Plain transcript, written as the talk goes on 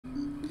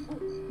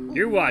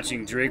You're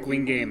watching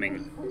Drakewing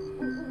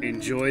Gaming.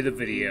 Enjoy the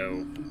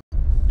video.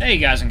 Hey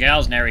guys and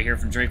gals, Nary here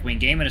from Drakewing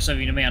Gaming. As some of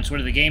you know me on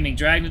Twitter, the Gaming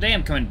Dragon. Today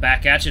I'm coming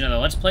back at you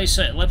another Let's Play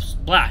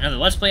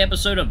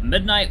episode of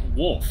Midnight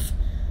Wolf.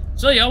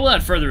 So y'all,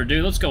 without further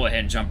ado, let's go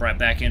ahead and jump right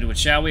back into it,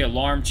 shall we?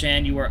 Alarm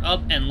Chan, you are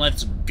up and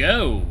let's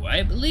go.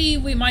 I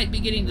believe we might be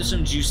getting to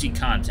some juicy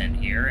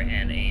content here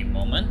in a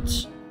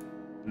moment.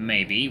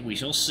 Maybe, we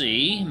shall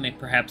see.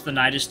 Perhaps the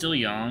night is still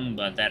young,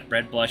 but that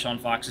red blush on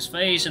Fox's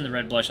face and the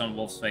red blush on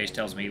Wolf's face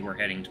tells me we're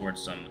heading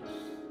towards some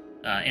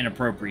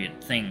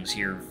inappropriate things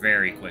here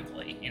very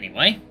quickly.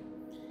 Anyway,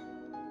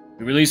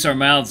 we release our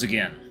mouths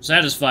again,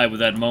 satisfied with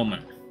that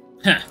moment.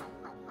 Heh.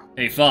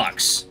 Hey,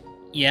 Fox.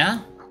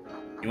 Yeah?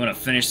 You want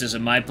to finish this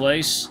at my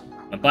place?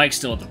 My bike's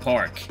still at the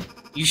park.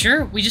 You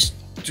sure? We just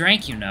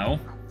drank, you know.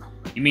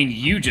 You mean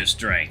you just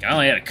drank? I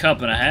only had a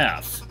cup and a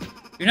half.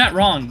 You're not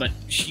wrong, but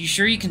you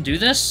sure you can do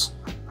this?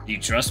 Do you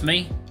trust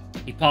me?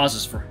 He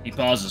pauses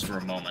for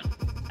a moment.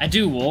 I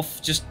do,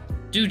 Wolf. Just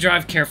do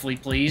drive carefully,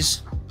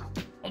 please.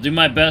 I'll do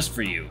my best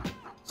for you.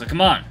 So come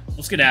on,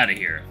 let's get out of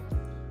here.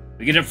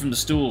 We get up from the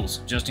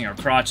stools, adjusting our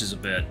crotches a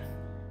bit.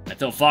 I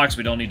tell Fox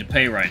we don't need to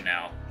pay right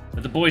now,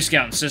 but the Boy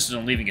Scout insisted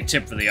on leaving a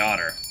tip for the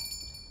otter.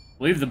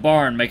 We leave the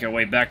bar and make our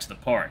way back to the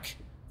park.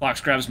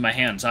 Fox grabs my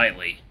hand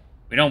tightly.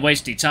 We don't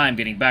waste any time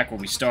getting back where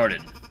we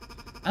started.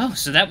 Oh,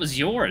 so that was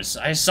yours.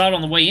 I saw it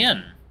on the way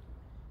in.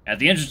 At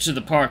the entrance to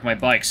the park, my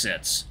bike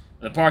sits.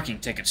 The parking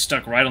ticket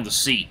stuck right on the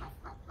seat.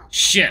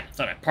 Shit, I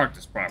thought I parked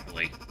this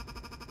properly.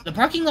 The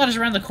parking lot is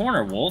around the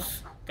corner,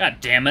 Wolf. God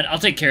damn it, I'll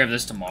take care of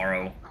this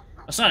tomorrow.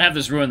 Let's not have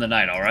this ruin the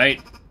night,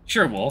 alright?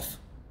 Sure, Wolf.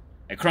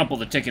 I crumple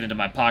the ticket into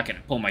my pocket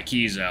and pull my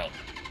keys out.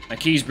 My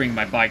keys bring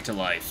my bike to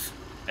life.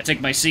 I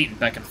take my seat and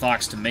beckon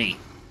Fox to me.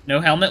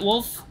 No helmet,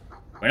 Wolf?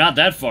 We're not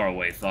that far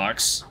away,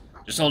 Fox.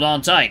 Just hold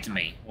on tight to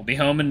me. We'll be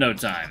home in no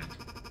time.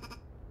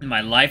 My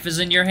life is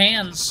in your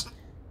hands.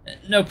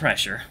 No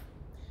pressure.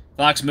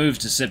 Fox moves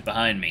to sit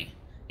behind me.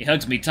 He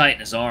hugs me tight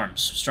in his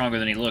arms, stronger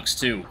than he looks,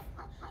 too.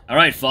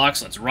 Alright,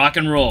 Fox, let's rock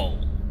and roll.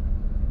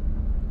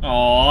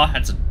 Aw,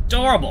 that's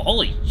adorable.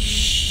 Holy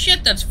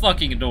shit, that's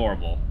fucking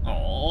adorable.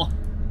 Aw.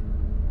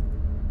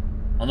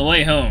 On the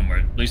way home, or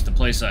at least the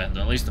place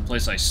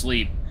I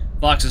sleep,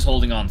 Fox is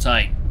holding on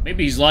tight.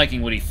 Maybe he's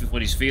liking what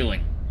he's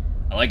feeling.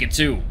 I like it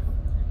too.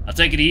 I'll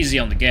take it easy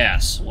on the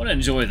gas. I want to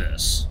enjoy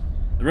this.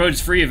 The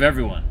road's free of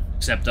everyone,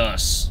 except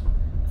us.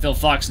 I feel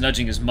Fox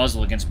nudging his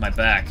muzzle against my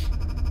back.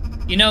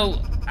 You know,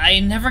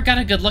 I never got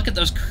a good look at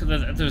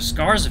those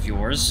scars of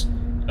yours.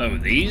 Oh,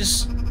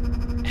 these?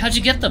 How'd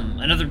you get them?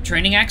 Another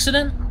training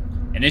accident?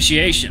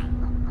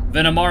 Initiation.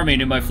 Venom Army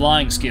knew my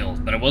flying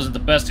skills, but I wasn't the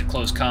best at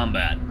close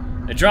combat.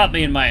 They dropped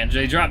me and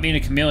a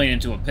chameleon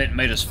into a pit and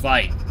made us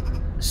fight.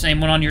 The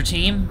same one on your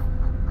team?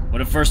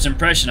 What a first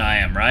impression I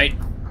am, right?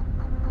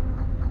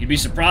 You'd be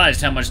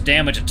surprised how much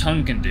damage a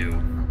tongue can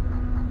do.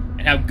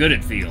 And how good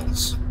it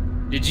feels.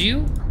 Did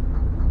you?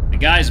 The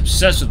guy's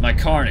obsessed with my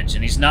carnage,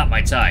 and he's not my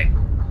type.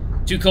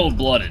 Too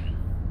cold-blooded.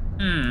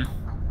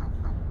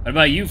 What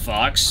about you,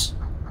 Fox?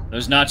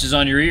 Those notches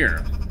on your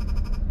ear.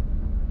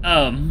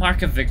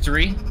 Mark of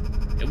victory.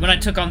 When I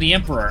took on the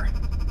Emperor.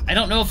 I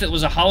don't know if it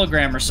was a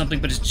hologram or something,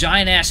 but his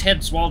giant-ass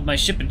head swallowed my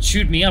ship and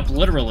chewed me up,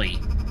 literally.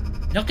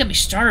 Don't get me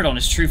started on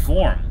his true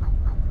form.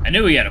 I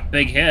knew he had a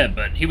big head,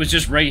 but he was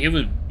just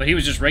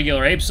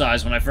regular ape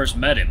size when I first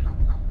met him.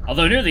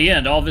 Although near the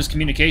end, all of his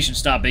communication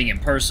stopped being in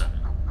person.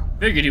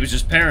 Figured he was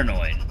just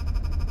paranoid.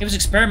 He was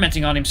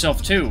experimenting on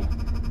himself too.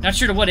 Not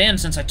sure to what end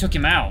since I took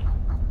him out.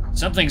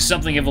 Something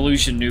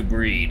evolution new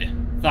breed.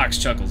 Fox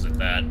chuckles at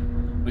that.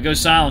 We go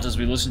silent as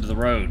we listen to the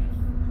road.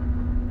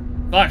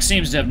 Fox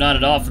seems to have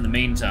nodded off in the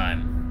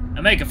meantime.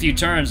 I make a few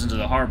turns into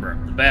the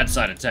harbor, the bad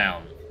side of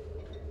town.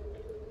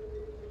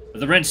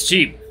 But the rent's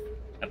cheap.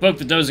 I poke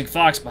the dozing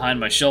Fox behind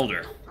my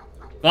shoulder.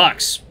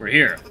 Fox, we're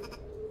here.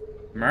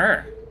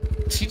 Myrrh.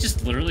 Did he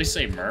just literally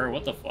say myrrh?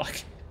 What the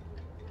fuck?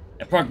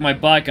 I parked my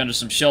bike under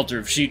some shelter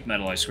of sheet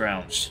metal I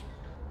scrounged.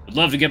 Would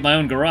love to get my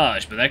own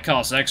garage, but that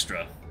costs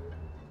extra.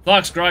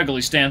 Fox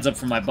groggily stands up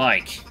from my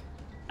bike.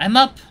 I'm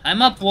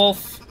up,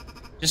 Wolf.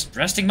 Just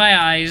resting my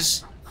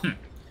eyes.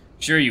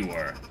 Sure you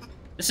were.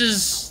 This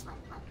is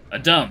a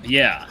dump,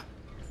 yeah.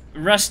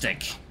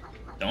 Rustic.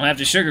 Don't have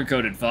to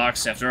sugarcoat it,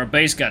 Fox. After our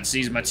base got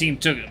seized, my team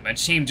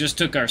just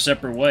took our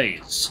separate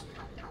ways.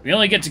 We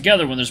only get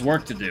together when there's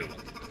work to do.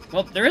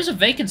 Well, there is a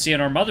vacancy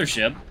on our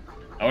mothership.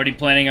 Already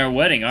planning our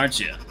wedding, aren't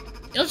you?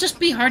 It'll just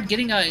be hard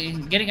getting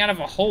out of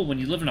a hole when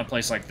you live in a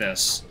place like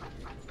this.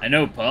 I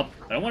know, pup,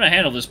 but I want to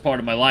handle this part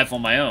of my life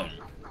on my own.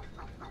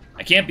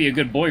 I can't be a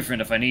good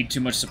boyfriend if I need too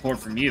much support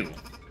from you.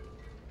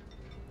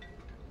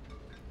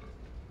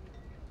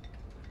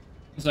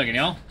 One second,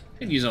 y'all. I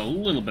can use a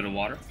little bit of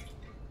water.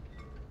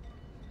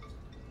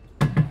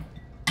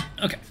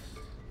 Okay.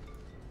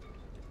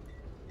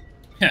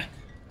 Heh.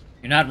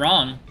 You're not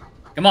wrong.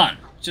 Come on,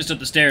 it's just up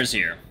the stairs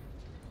here.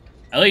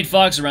 I lead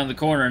Fox around the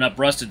corner and up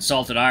rusted,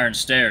 salted iron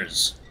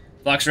stairs.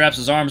 Fox wraps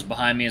his arms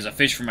behind me as I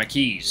fish for my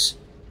keys.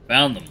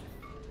 Found them.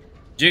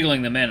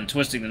 Jiggling them in and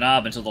twisting the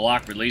knob until the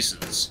lock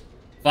releases.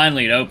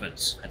 Finally, it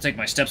opens. I take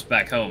my steps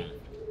back home.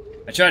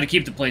 I tried to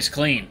keep the place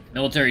clean.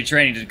 Military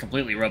training didn't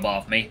completely rub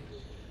off me.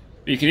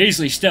 But you could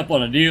easily step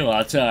on a needle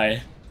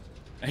outside.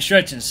 I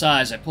stretch in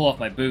size, I pull off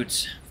my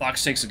boots.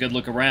 Fox takes a good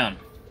look around.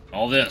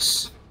 All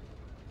this.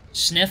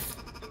 Sniff.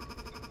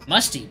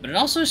 Musty, but it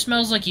also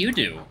smells like you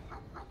do.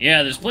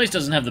 Yeah, this place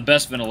doesn't have the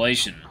best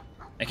ventilation.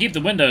 I keep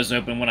the windows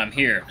open when I'm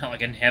here, not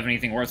like I have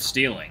anything worth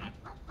stealing.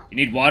 You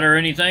need water or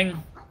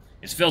anything?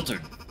 It's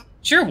filtered.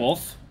 Sure,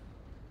 Wolf.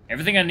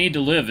 Everything I need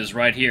to live is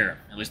right here.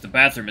 At least the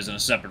bathroom is in a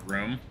separate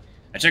room.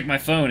 I check my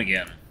phone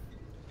again.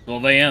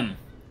 12 a.m.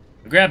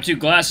 I grab 2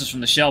 glasses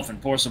from the shelf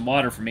and pour some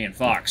water for me and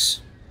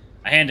Fox.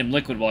 I hand him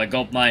liquid while I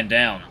gulp mine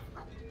down.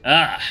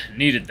 Ah,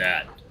 needed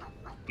that.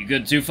 You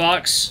good too,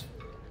 Fox?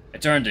 I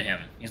turn to him.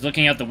 He's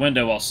looking out the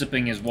window while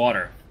sipping his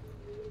water.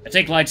 I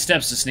take light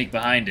steps to sneak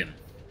behind him.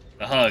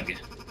 A hug.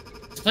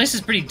 This place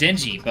is pretty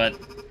dingy, but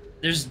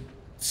there's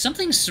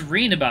something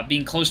serene about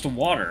being close to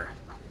water.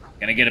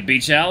 Gonna get a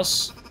beach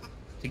house?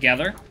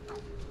 Together?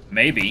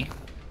 Maybe.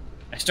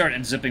 I start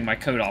unzipping my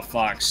coat off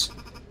Fox.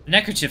 The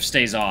neckerchief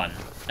stays on.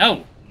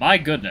 Oh, my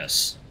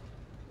goodness.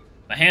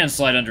 My hands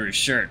slide under his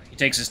shirt. He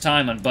takes his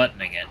time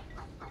unbuttoning it.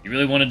 You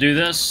really want to do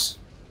this?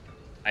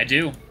 I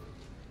do.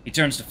 He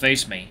turns to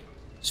face me.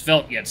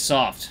 Svelte yet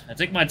soft. I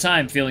take my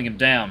time feeling him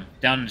down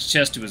in his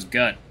chest to his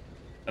gut,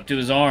 up to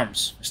his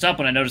arms. I stop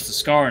when I notice the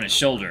scar on his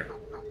shoulder.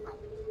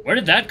 Where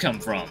did that come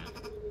from?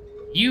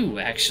 You,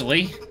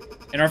 actually.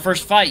 In our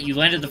first fight, you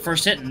landed the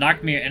first hit and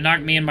knocked me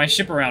and my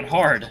ship around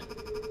hard.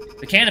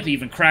 The canopy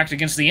even cracked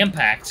against the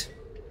impact.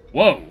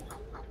 Whoa.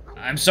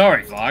 I'm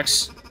sorry,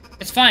 Fox.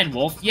 It's fine,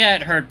 Wolf. Yeah,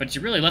 it hurt, but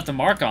you really left a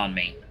mark on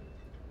me.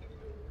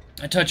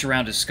 I touch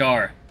around his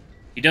scar.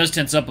 He does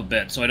tense up a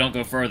bit, so I don't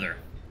go further.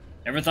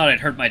 Never thought I'd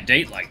hurt my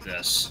date like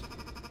this.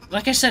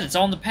 Like I said, it's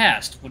all in the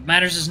past. What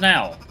matters is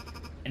now.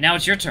 And now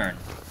it's your turn.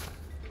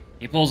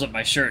 He pulls up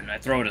my shirt and I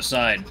throw it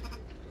aside.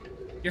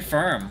 You're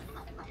firm.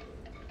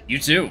 You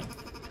too.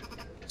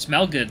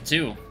 Smell good,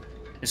 too.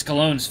 His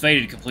cologne's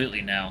faded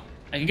completely now.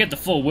 I can get the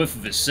full whiff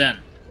of his scent.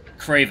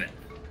 Crave it.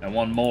 I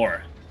want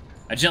more.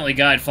 I gently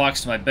guide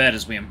Fox to my bed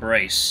as we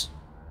embrace.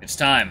 It's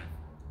time.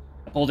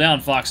 I pull down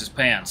Fox's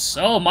pants.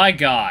 Oh my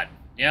god.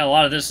 Yeah, a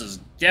lot of this is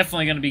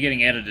definitely going to be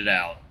getting edited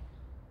out.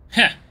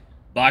 Heh.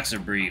 Boxer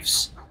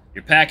briefs.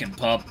 You're packing,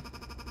 pup.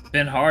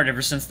 Been hard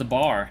ever since the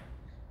bar.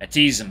 I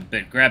tease him a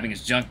bit, grabbing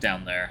his junk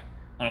down there.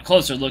 On a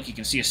closer look, you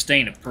can see a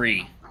stain of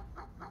pre.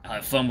 I'll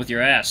have fun with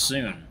your ass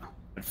soon.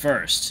 But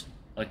first,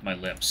 I lick my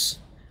lips.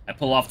 I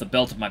pull off the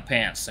belt of my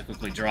pants. I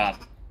quickly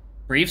drop.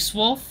 Briefs,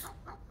 Wolf?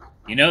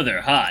 You know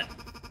they're hot.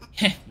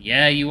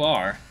 Yeah, you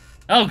are.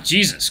 Oh,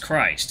 Jesus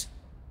Christ.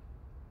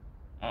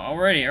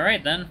 Alrighty,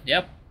 alright then.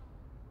 Yep.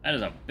 That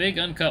is a big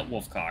uncut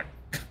wolf cock.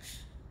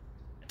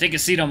 I take a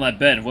seat on my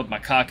bed and whip my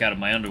cock out of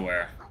my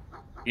underwear.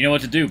 You know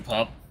what to do,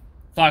 pup.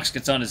 Fox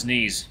gets on his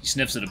knees. He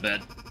sniffs it a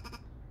bit.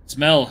 It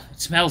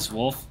smells,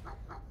 Wolf.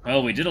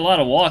 Well, we did a lot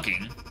of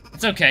walking.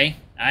 It's okay.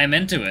 I am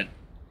into it.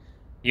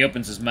 He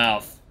opens his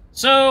mouth.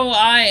 So,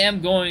 I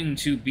am going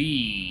to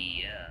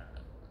be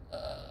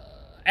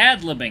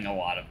ad-libbing a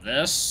lot of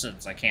this,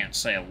 since I can't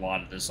say a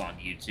lot of this on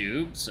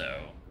YouTube,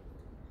 so...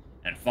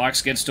 And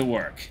Fox gets to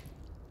work.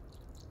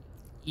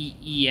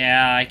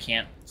 Yeah, I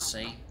can't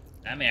say...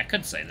 I mean, I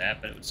could say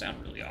that, but it would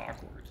sound really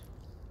awkward.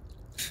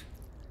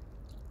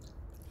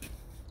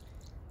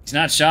 He's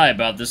not shy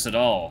about this at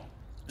all.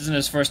 This isn't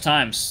his first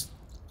time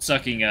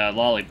sucking a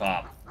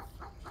lollipop.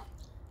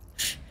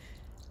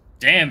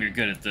 Damn, you're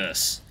good at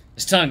this.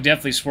 His tongue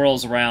definitely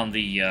swirls around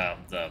the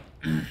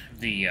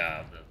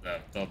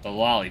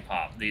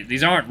lollipop.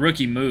 These aren't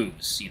rookie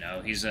moves, you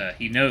know.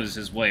 He knows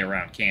his way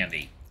around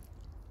candy.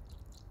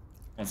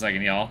 1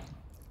 second, y'all.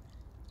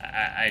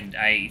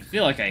 I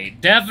feel like I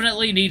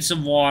definitely need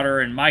some water,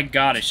 and my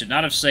god, I should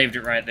not have saved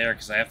it right there,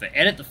 because I have to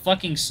edit the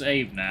fucking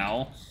save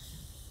now.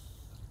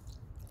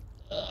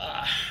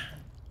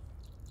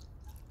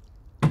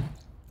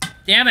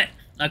 Damn it!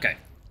 Okay.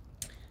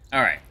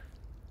 Alright.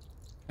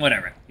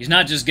 Whatever. He's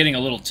not just getting a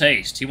little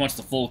taste, he wants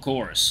the full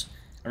course.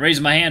 I raise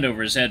my hand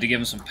over his head to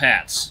give him some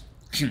pats.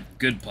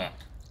 Good pup.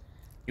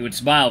 He would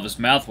smile if his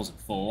mouth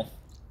wasn't full.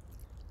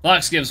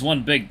 Fox gives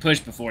one big push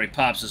before he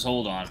pops his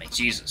hold on me.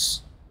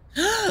 Jesus.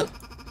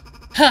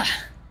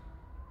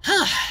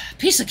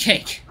 Piece of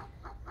cake.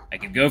 I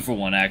could go for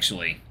one,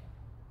 actually.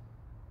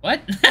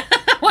 What?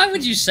 Why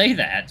would you say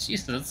that?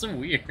 Jesus, that's so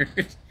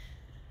weird.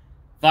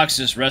 Fox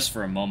just rests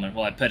for a moment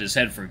while I pet his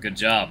head for a good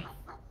job.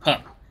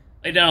 Pup,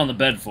 lay down on the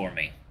bed for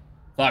me.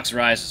 Fox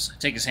rises. I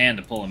take his hand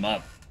to pull him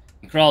up.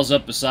 He crawls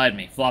up beside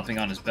me, flopping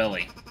on his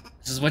belly.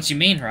 This is what you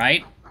mean,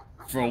 right?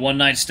 For a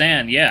one-night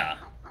stand, yeah.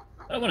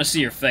 But I want to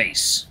see your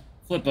face.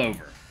 Flip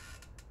over.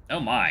 Oh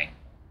my.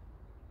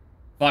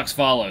 Fox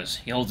follows.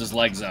 He holds his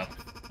legs up.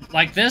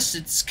 Like this,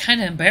 it's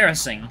kind of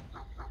embarrassing.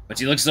 But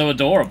he looks so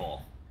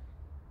adorable.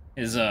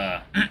 His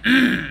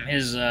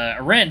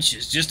wrench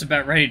is just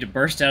about ready to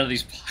burst out of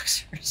these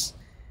boxers.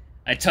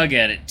 I tug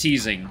at it,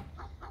 teasing.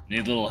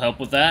 Need a little help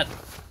with that?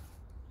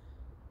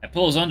 I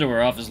pull his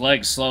underwear off his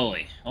legs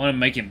slowly. I want to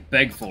make him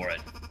beg for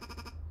it.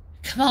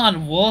 Come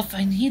on, Wolf,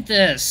 I need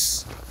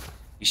this.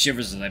 He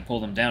shivers as I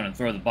pull them down and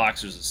throw the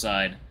boxers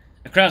aside.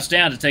 I crouch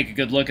down to take a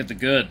good look at the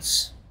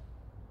goods.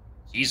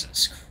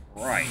 Jesus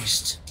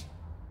Christ.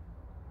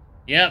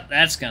 Yep,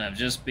 that's gonna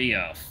just be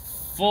a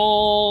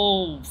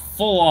full-on,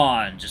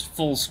 just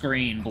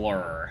full-screen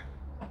blur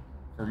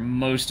for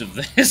most of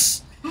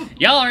this.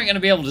 Y'all aren't gonna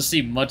be able to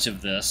see much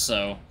of this,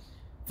 so...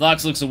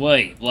 Fox looks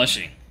away,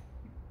 blushing.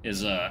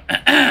 His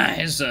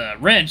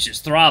wrench is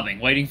throbbing,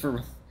 waiting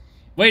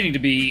to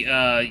be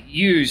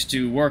used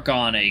to work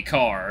on a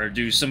car or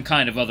do some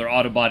kind of other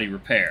auto body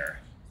repair.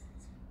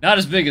 Not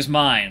as big as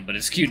mine, but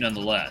it's cute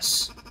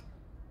nonetheless.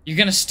 You're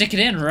gonna stick it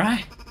in,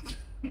 right?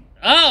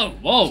 Oh,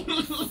 whoa!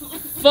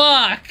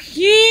 Fuck!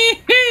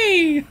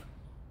 Yee!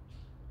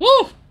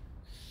 Woo!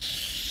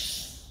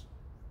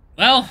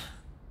 Well,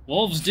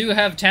 wolves do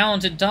have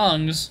talented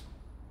tongues.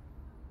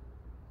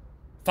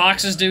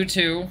 Foxes do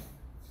too.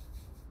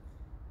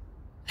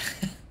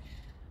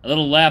 A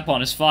little lap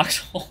on his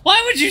foxhole.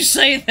 Why would you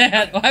say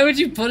that? Why would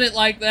you put it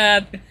like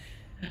that?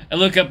 I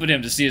look up at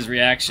him to see his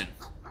reaction.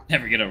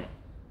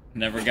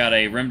 Never got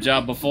a rim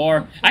job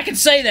before. I can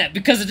say that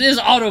because it is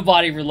auto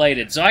body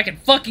related, so I can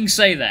fucking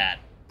say that.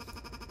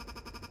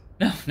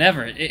 No,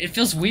 never. It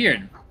feels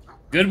weird.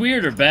 Good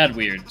weird or bad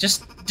weird?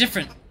 Just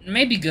different.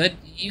 Maybe good.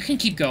 You can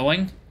keep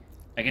going.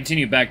 I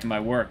continue back to my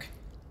work.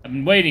 I've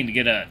been waiting to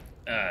get a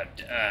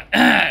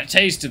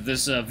taste of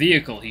this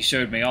vehicle he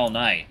showed me all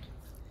night.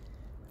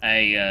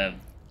 I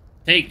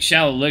take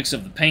shallow licks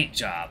of the paint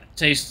job. It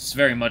tastes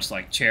very much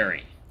like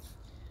cherry.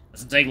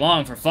 Doesn't take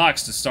long for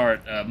Fox to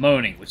start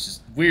moaning, which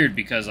is weird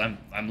because I'm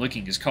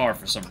licking his car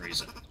for some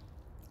reason.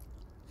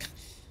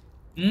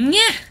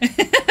 Yeah.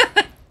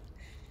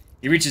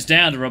 He reaches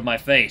down to rub my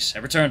face. I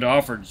return to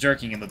offer,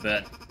 jerking him a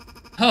bit.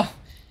 Oh,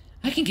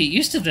 I can get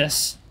used to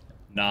this.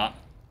 Nah.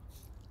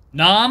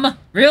 Nom?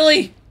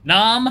 Really?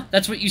 Nom?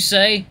 That's what you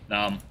say?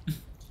 Nom.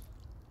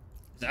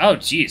 Oh,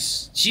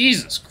 jeez.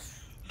 Jesus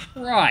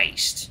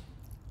Christ.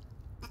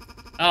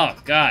 Oh,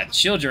 God.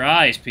 Shield your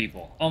eyes,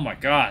 people. Oh, my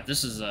God.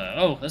 This is,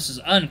 this is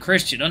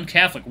un-Christian,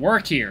 un-Catholic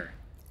work here.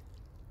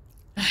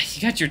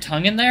 You got your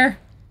tongue in there?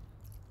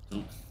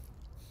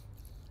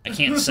 I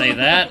can't say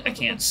that. I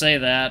can't say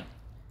that.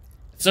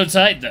 It's so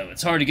tight, though.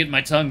 It's hard to get my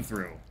tongue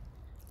through.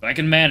 But I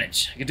can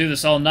manage. I could do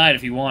this all night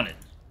if you wanted.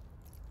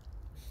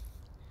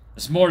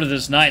 There's more to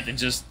this night than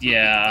just,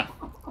 yeah.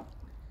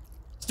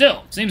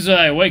 Still, seems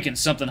I awakened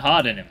something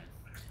hot in him.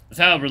 With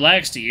how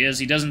relaxed he is,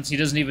 he doesn't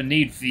even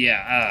need,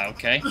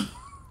 okay.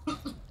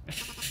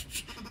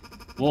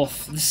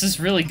 Wolf, this is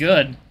really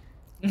good.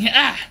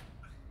 Ah!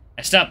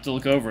 I stopped to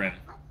look over him.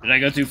 Did I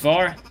go too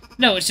far?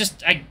 No, it's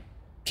just, I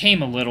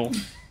came a little.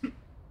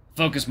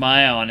 Focus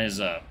my eye on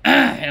his,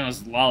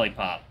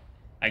 lollipop.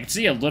 I can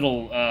see a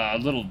little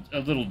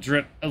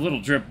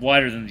drip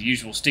wider than the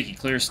usual sticky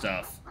clear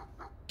stuff.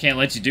 Can't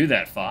let you do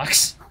that,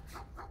 Fox.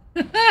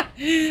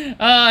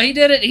 He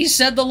did it! He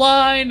said the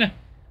line!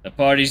 The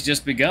party's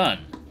just begun.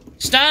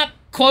 Stop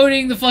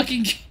quoting the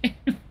fucking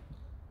game!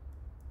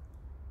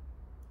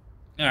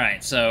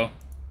 Alright, so...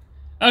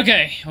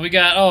 Okay, we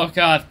got... Oh,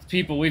 God,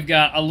 people, we've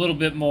got a little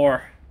bit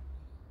more.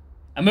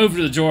 I moved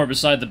to the drawer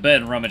beside the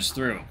bed and rummaged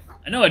through.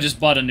 I know I just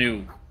bought a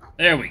new...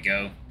 There we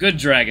go. Good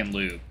Dragon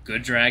lube.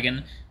 Good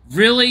Dragon?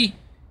 Really?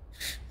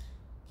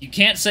 You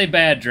can't say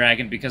Bad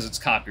Dragon because it's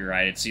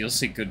copyrighted, so you'll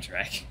see Good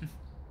Dragon.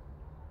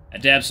 I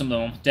dab some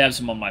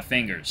on my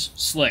fingers.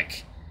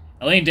 Slick.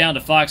 I lean down to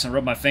Fox and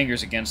rub my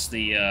fingers against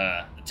the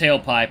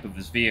tailpipe of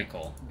his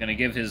vehicle. I'm gonna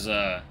give his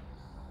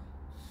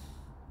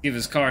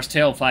car's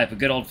tailpipe a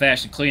good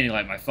old-fashioned cleaning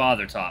like my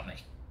father taught me.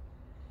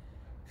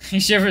 He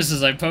shivers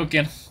as I poke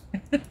in.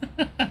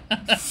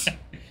 It's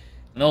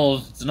an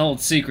old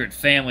secret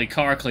family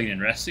car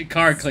cleaning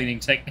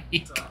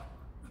technique.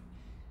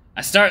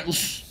 I start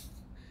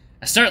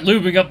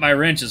lubing up my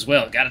wrench as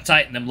well. Gotta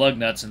tighten them lug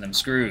nuts and them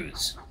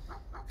screws.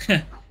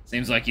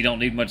 Seems like you don't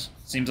need much.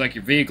 Seems like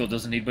your vehicle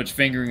doesn't need much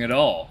fingering at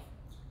all.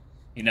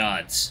 He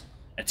nods.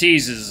 I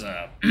tease his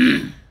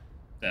the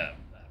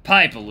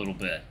pipe a little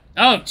bit.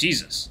 Oh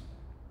Jesus!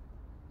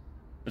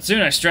 But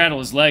soon I straddle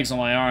his legs on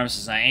my arms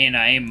as I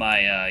aim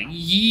my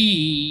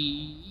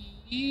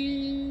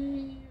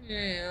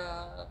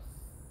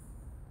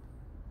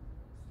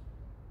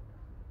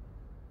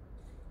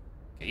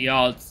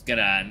Y'all,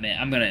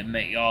 I'm gonna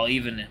admit, y'all,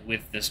 even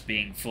with this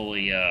being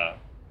fully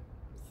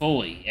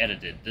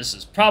edited, this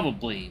is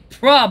probably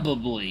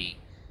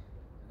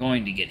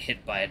going to get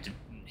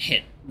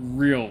hit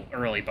real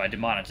early by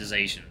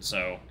demonetization,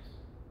 so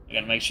I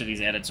gotta make sure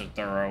these edits are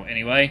thorough.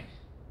 Anyway,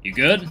 you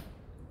good?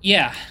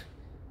 Yeah.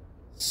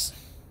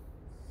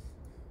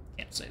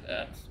 Can't say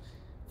that.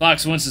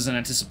 Fox winces in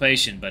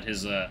anticipation, but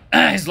his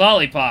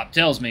lollipop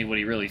tells me what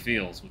he really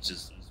feels, which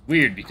is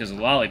weird because a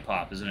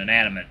lollipop is an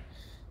inanimate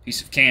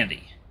piece of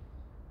candy.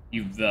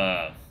 You've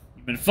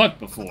been fucked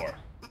before.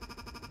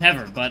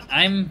 Never, but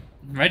I'm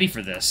ready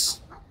for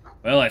this.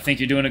 Well, I think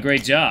you're doing a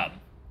great job.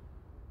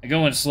 I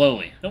go in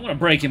slowly. Don't want to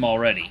break him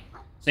already.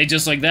 Say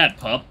just like that,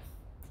 pup.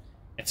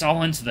 It's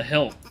all into the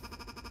hilt.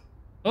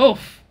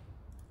 Oof.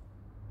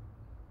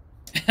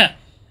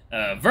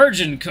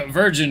 Virgin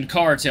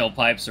car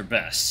tailpipes are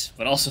best,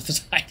 but also the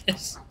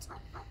tightest.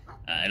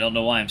 I don't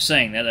know why I'm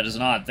saying that. That is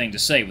an odd thing to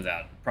say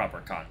without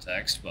proper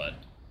context, but...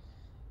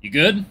 You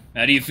good?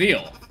 How do you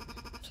feel?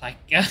 Like,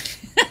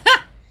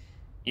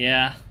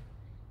 yeah.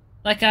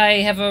 Like I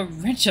have a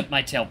wrench up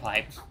my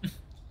tailpipe.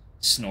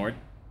 Snort.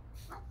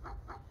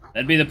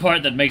 That'd be the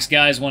part that makes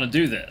guys want to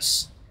do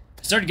this.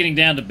 I started getting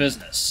down to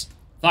business.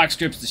 Fox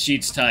grips the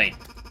sheets tight.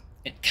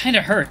 It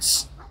kinda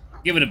hurts.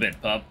 Give it a bit,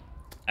 pup.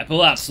 I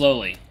pull out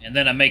slowly, and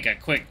then I make a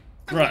quick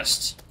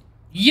thrust.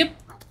 Yep!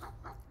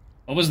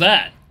 What was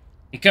that?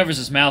 He covers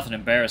his mouth in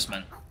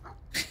embarrassment.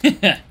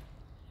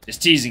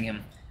 Just teasing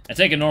him. I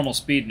take a normal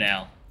speed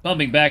now,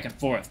 bumping back and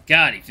forth.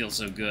 God, he feels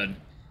so good.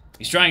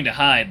 He's trying to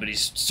hide, but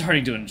he's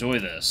starting to enjoy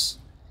this.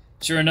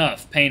 Sure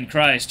enough, pained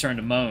cries turn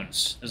to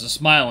moans. There's a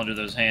smile under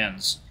those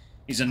hands.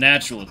 He's a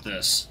natural at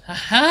this.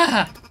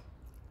 Ha-ha!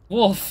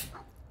 Wolf!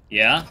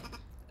 Yeah?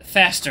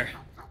 Faster.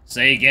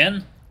 Say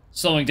again?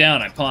 Slowing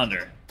down, I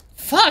ponder.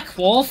 Fuck,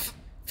 Wolf!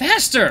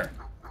 Faster!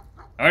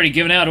 Already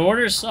given out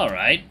orders?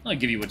 Alright, I'll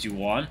give you what you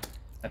want.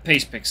 My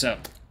pace picks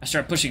up. I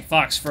start pushing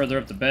Fox further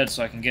up the bed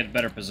so I can get a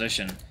better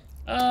position.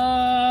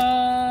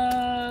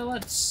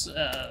 Let's,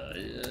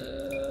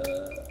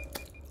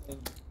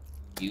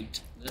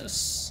 mute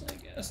this, I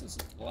guess. This is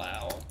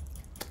loud.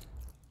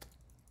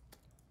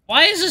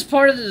 Why is this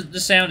part of the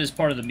sound is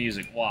part of the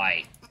music?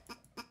 Why?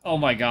 Oh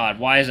my god,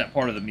 why is that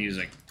part of the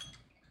music?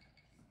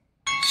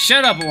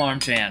 Shut up, Alarm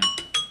Chan.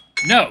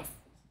 No.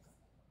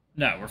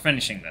 No, we're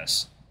finishing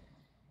this.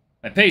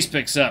 My pace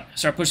picks up. I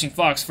start pushing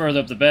Fox further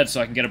up the bed so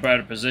I can get a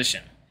better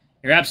position.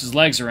 He wraps his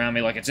legs around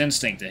me like it's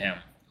instinct to him.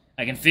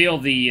 I can feel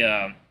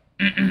the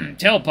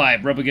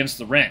tailpipe rub against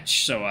the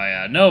wrench, so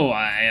I know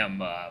I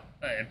am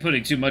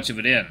putting too much of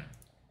it in.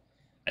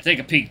 I take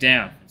a peek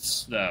down.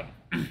 It's the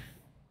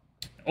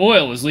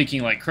oil is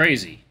leaking like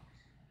crazy.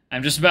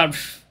 I'm just about...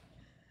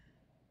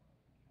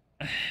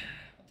 What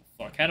the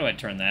fuck? How do I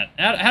turn that?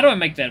 How do I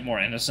make that more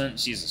innocent?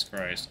 Jesus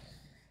Christ.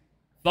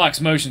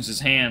 Fox motions his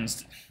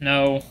hands.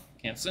 No.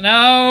 Can't say...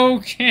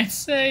 No! Can't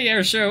say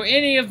or show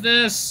any of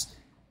this.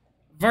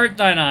 Avert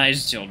thine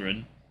eyes,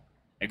 children.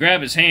 I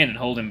grab his hand and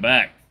hold him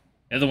back.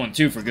 The other one,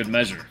 too, for good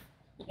measure.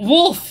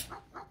 Wolf!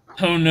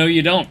 Oh, no,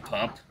 you don't,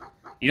 pup.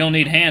 You don't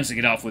need hands to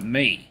get off with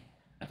me.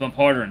 I pump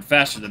harder and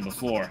faster than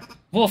before.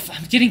 Wolf,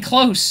 I'm getting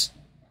close.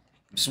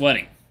 I'm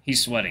sweating.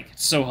 He's sweating.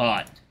 It's so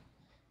hot.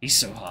 He's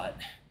so hot.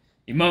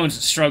 He moans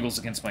and struggles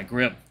against my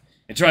grip.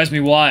 It drives me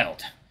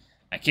wild.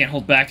 I can't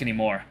hold back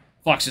anymore.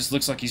 Fox just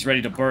looks like he's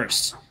ready to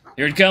burst.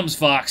 Here it comes,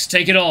 Fox.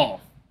 Take it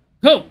all.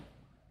 Ho!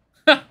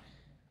 Ha!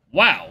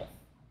 Wow.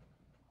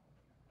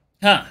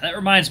 Huh, that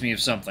reminds me of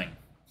something.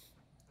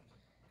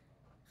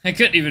 I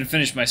couldn't even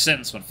finish my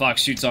sentence when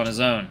Fox shoots on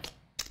his own.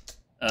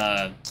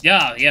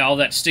 Yeah, all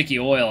that sticky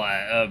oil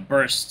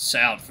bursts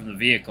out from the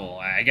vehicle.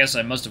 I guess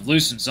I must have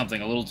loosened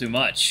something a little too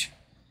much.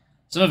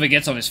 Some of it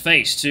gets on his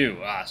face, too.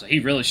 So he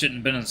really shouldn't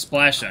have been in the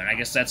splash zone. I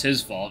guess that's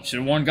his fault. Should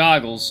have worn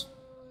goggles.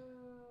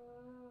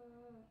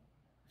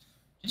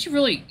 Did you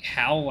really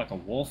howl like a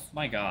wolf?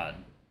 My god.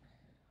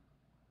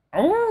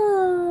 Oh.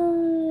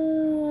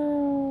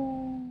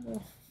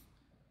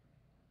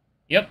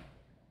 Yep.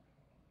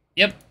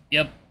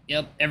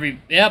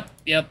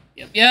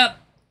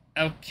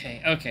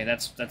 Okay,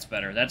 that's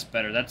better. That's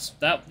better.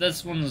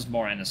 This one was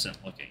more innocent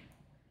looking.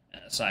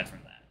 Aside from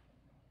that.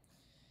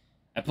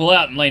 I pull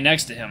out and lay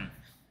next to him.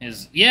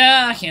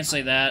 Yeah, I can't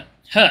say that.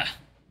 Huh.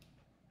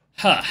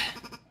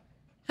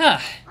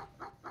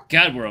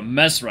 God, we're a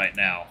mess right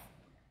now.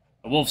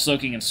 A wolf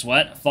soaking in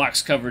sweat, a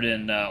fox covered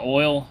in the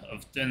oil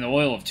of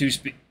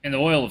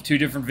two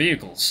different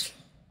vehicles.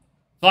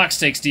 Fox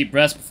takes deep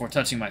breaths before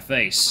touching my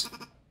face.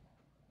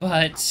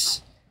 But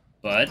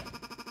it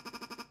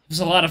was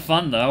a lot of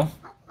fun though.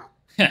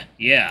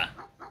 Yeah.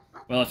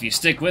 Well, if you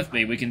stick with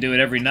me, we can do it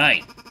every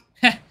night.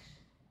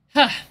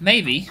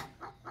 Maybe.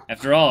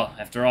 After all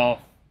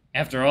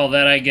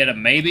that, I get a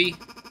maybe.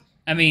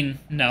 I mean,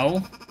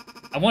 no.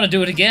 I want to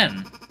do it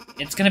again.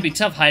 It's gonna be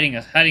tough hiding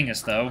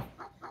us though.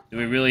 Do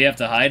we really have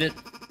to hide it?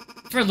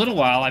 For a little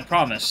while, I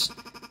promise.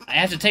 I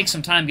have to take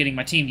some time getting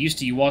my team used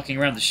to you walking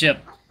around the ship.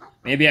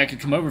 Maybe I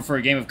could come over for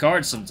a game of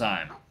cards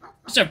sometime.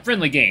 Just a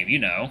friendly game, you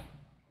know.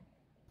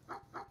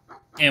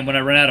 And when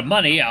I run out of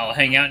money, I'll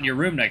hang out in your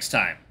room next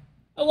time.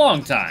 A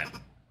long time.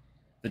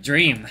 The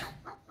dream.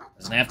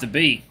 Doesn't have to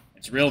be.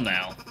 It's real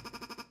now.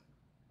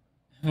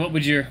 What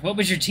would your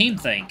team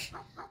think?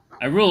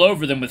 I rule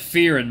over them with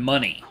fear and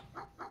money.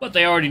 But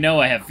they already know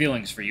I have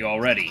feelings for you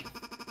already.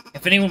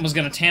 If anyone was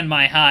gonna tan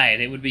my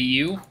hide, it would be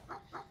you?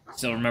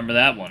 Still remember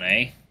that one,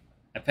 eh?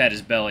 I pat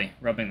his belly,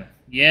 rubbing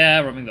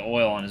the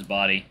oil on his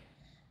body.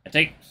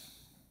 God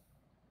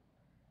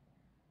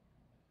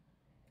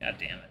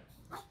damn it.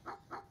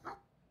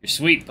 You're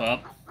sweet,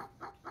 pup.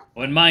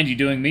 Wouldn't mind you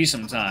doing me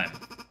sometime.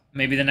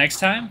 Maybe the next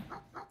time?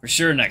 For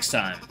sure next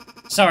time.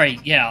 Sorry,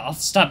 yeah, I'll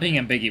stop being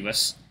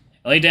ambiguous.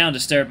 I lay down to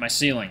stare at my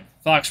ceiling.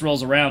 Fox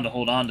rolls around to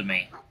hold on to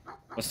me.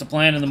 What's the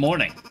plan in the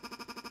morning?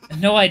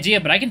 No idea,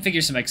 but I can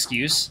figure some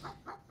excuse.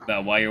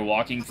 About why you're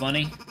walking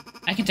funny?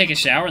 I can take a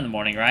shower in the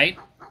morning, right?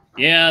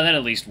 Yeah, that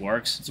at least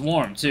works. It's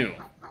warm, too.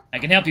 I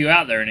can help you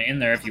out there in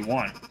there if you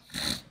want.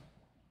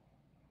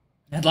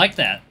 I'd like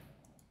that.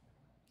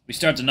 We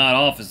start to nod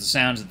off as the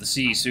sounds of the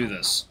sea soothe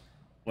us.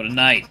 What a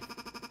night.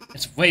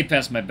 It's way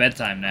past my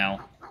bedtime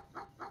now.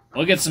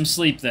 We'll get some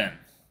sleep then.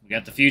 We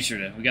got the future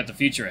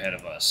ahead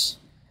of us.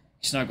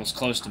 He snuggles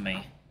close to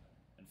me.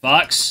 And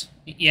Fox?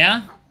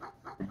 Yeah?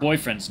 We're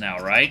boyfriends now,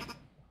 right?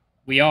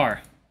 We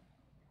are.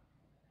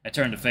 I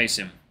turn to face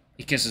him.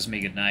 He kisses me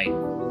goodnight.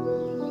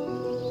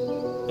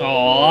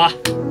 Aww.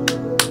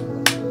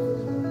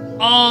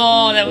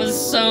 Oh, that was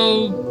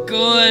so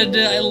good.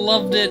 I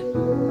loved it.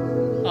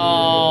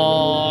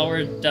 Oh,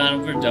 we're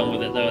done. We're done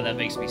with it, though. That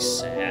makes me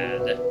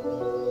sad.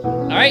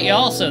 Alright,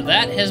 y'all. So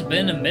that has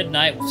been a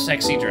Midnight with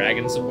Sexy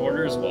Dragon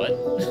supporters. What?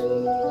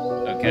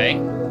 Okay.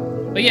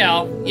 But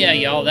yeah,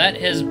 y'all. That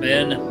has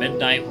been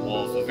Midnight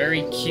Wolf. A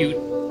very cute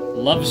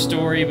love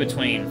story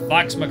between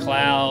Fox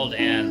McCloud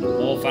and the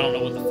wolf. I don't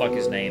know what the fuck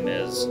his name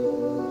is.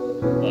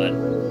 But,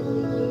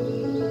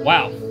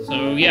 wow.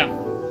 So, yeah.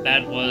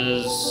 That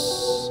was...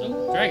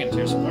 Oh, Dragon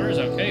Tier supporters.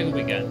 Okay, who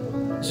we got?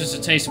 It's just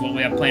a taste of what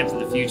we have planned for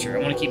the future.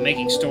 I want to keep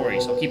making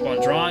stories. I'll keep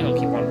on drawing. I'll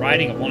keep on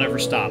writing. I won't ever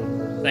stop.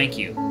 Thank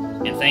you.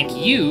 And thank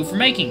you for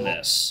making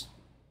this.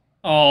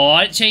 Oh,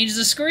 it changed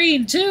the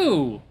screen,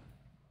 too.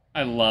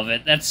 I love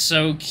it. That's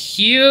so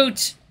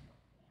cute.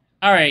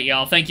 Alright,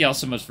 y'all. Thank y'all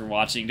so much for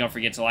watching. Don't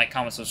forget to like,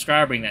 comment,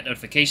 subscribe, ring that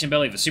notification bell,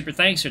 leave a super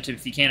thanks, or tip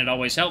if you can. It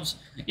always helps.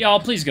 Y'all,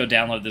 please go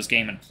download this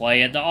game and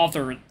play it. The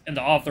author and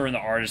the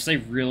artist, they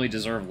really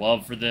deserve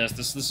love for this.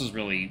 This was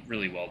really,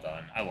 really well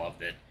done. I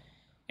loved it.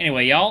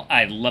 Anyway, y'all,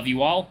 I love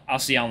you all. I'll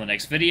see y'all in the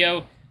next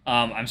video.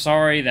 I'm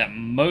sorry that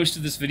most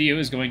of this video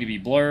is going to be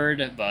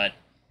blurred, but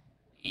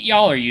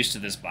y'all are used to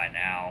this by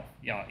now.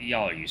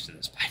 Y'all are used to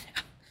this by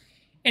now.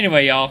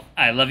 Anyway, y'all,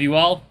 I love you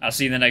all. I'll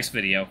see you in the next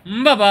video.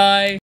 Bye-bye!